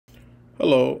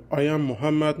Hello, I am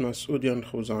Muhammad Masoudian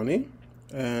Khouzani,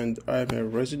 and I am a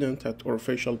resident at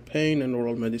Orofacial Pain and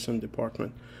Oral Medicine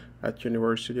Department at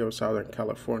University of Southern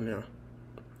California.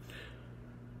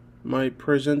 My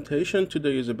presentation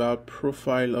today is about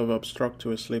profile of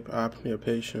obstructive sleep apnea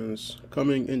patients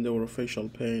coming in the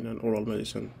Orofacial Pain and Oral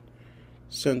Medicine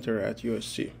Center at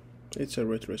USC. It's a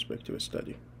retrospective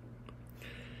study.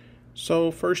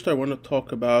 So first I want to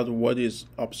talk about what is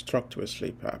obstructive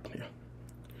sleep apnea.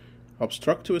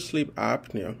 Obstructive sleep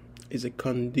apnea is a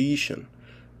condition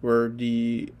where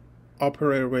the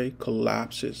upper airway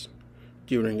collapses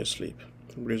during sleep,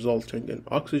 resulting in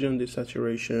oxygen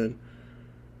desaturation.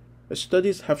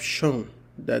 Studies have shown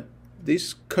that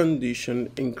this condition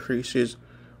increases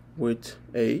with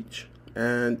age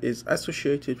and is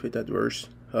associated with adverse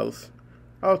health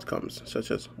outcomes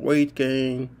such as weight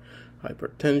gain,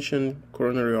 hypertension,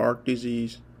 coronary heart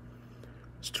disease,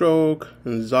 stroke,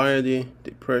 anxiety,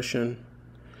 depression,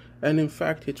 and in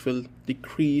fact it will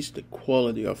decrease the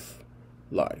quality of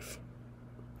life.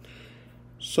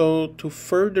 So to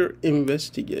further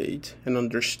investigate and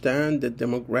understand the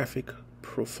demographic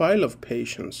profile of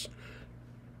patients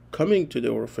coming to the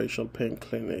Orofacial Pain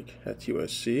Clinic at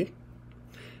USC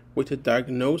with a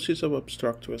diagnosis of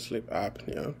obstructive sleep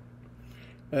apnea,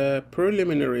 a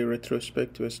preliminary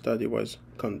retrospective study was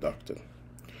conducted.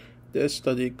 The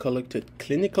study collected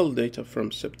clinical data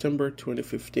from September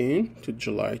 2015 to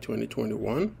July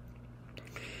 2021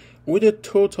 with a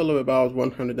total of about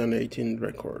 118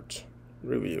 records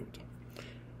reviewed.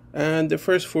 And the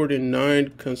first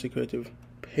 49 consecutive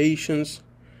patients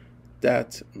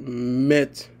that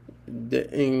met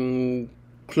the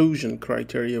inclusion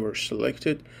criteria were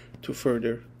selected to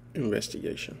further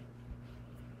investigation.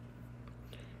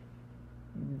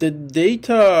 The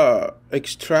data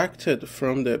extracted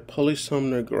from the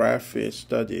polysomnography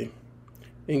study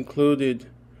included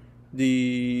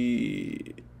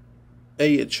the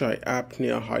AHI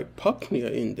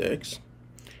Apnea-Hypopnea index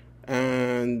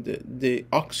and the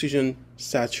oxygen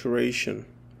saturation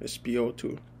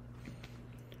SpO2,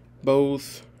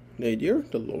 both nadir,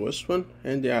 the lowest one,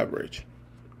 and the average.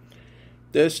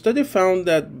 The study found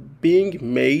that being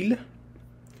male,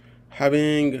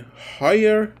 having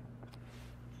higher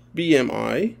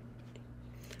BMI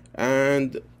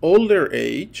and older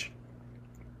age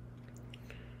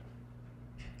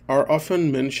are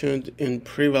often mentioned in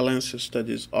prevalence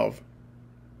studies of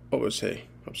OSA,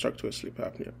 obstructive sleep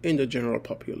apnea, in the general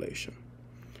population.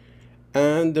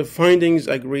 And the findings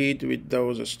agreed with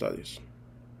those studies.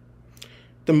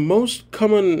 The most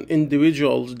common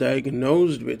individuals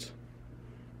diagnosed with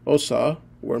OSA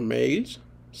were males,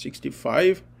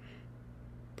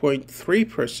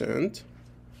 65.3%,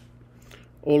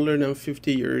 older than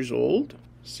 50 years old,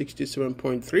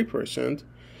 67.3%,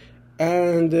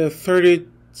 and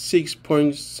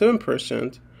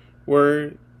 36.7%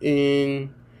 were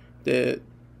in the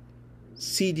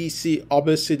CDC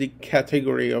obesity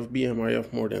category of BMI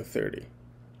of more than 30.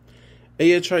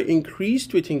 AHI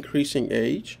increased with increasing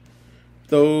age,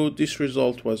 though this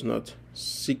result was not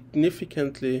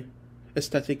statistically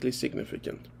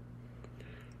significant.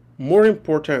 More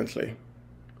importantly,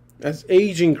 as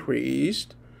age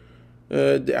increased,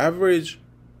 the average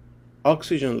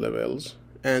oxygen levels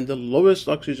and the lowest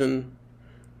oxygen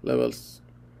levels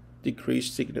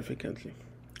decreased significantly.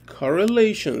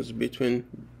 Correlations between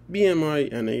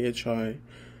BMI and AHI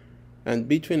and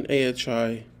between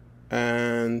AHI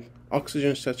and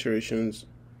oxygen saturation's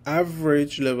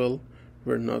average level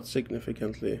were not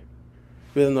statistically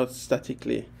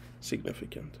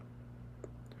significant.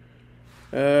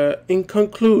 In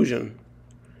conclusion,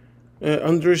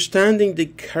 understanding the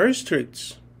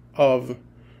characteristics of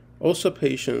OSA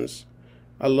patients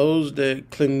allows the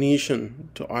clinician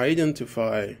to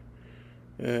identify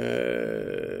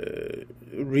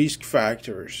risk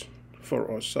factors for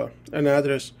OSA and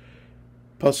address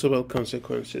possible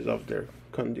consequences of their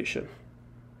condition.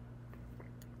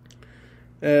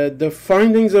 The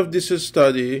findings of this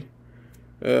study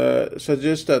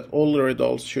suggest that older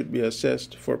adults should be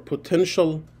assessed for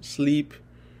potential sleep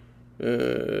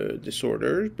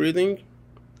disorders, breathing.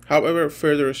 However,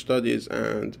 further studies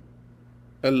and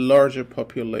a larger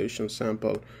population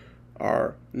sample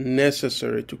are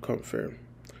necessary to confirm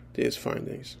these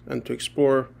findings and to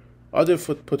explore other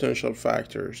potential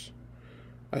factors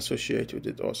associated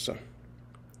with OSA.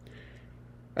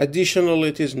 Additionally,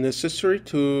 it is necessary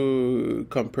to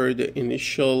compare the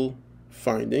initial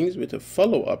findings with a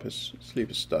follow-up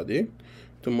sleep study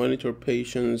to monitor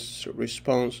patients'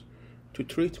 response to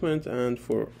treatment and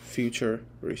for future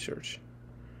research.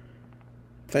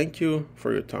 Thank you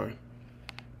for your time.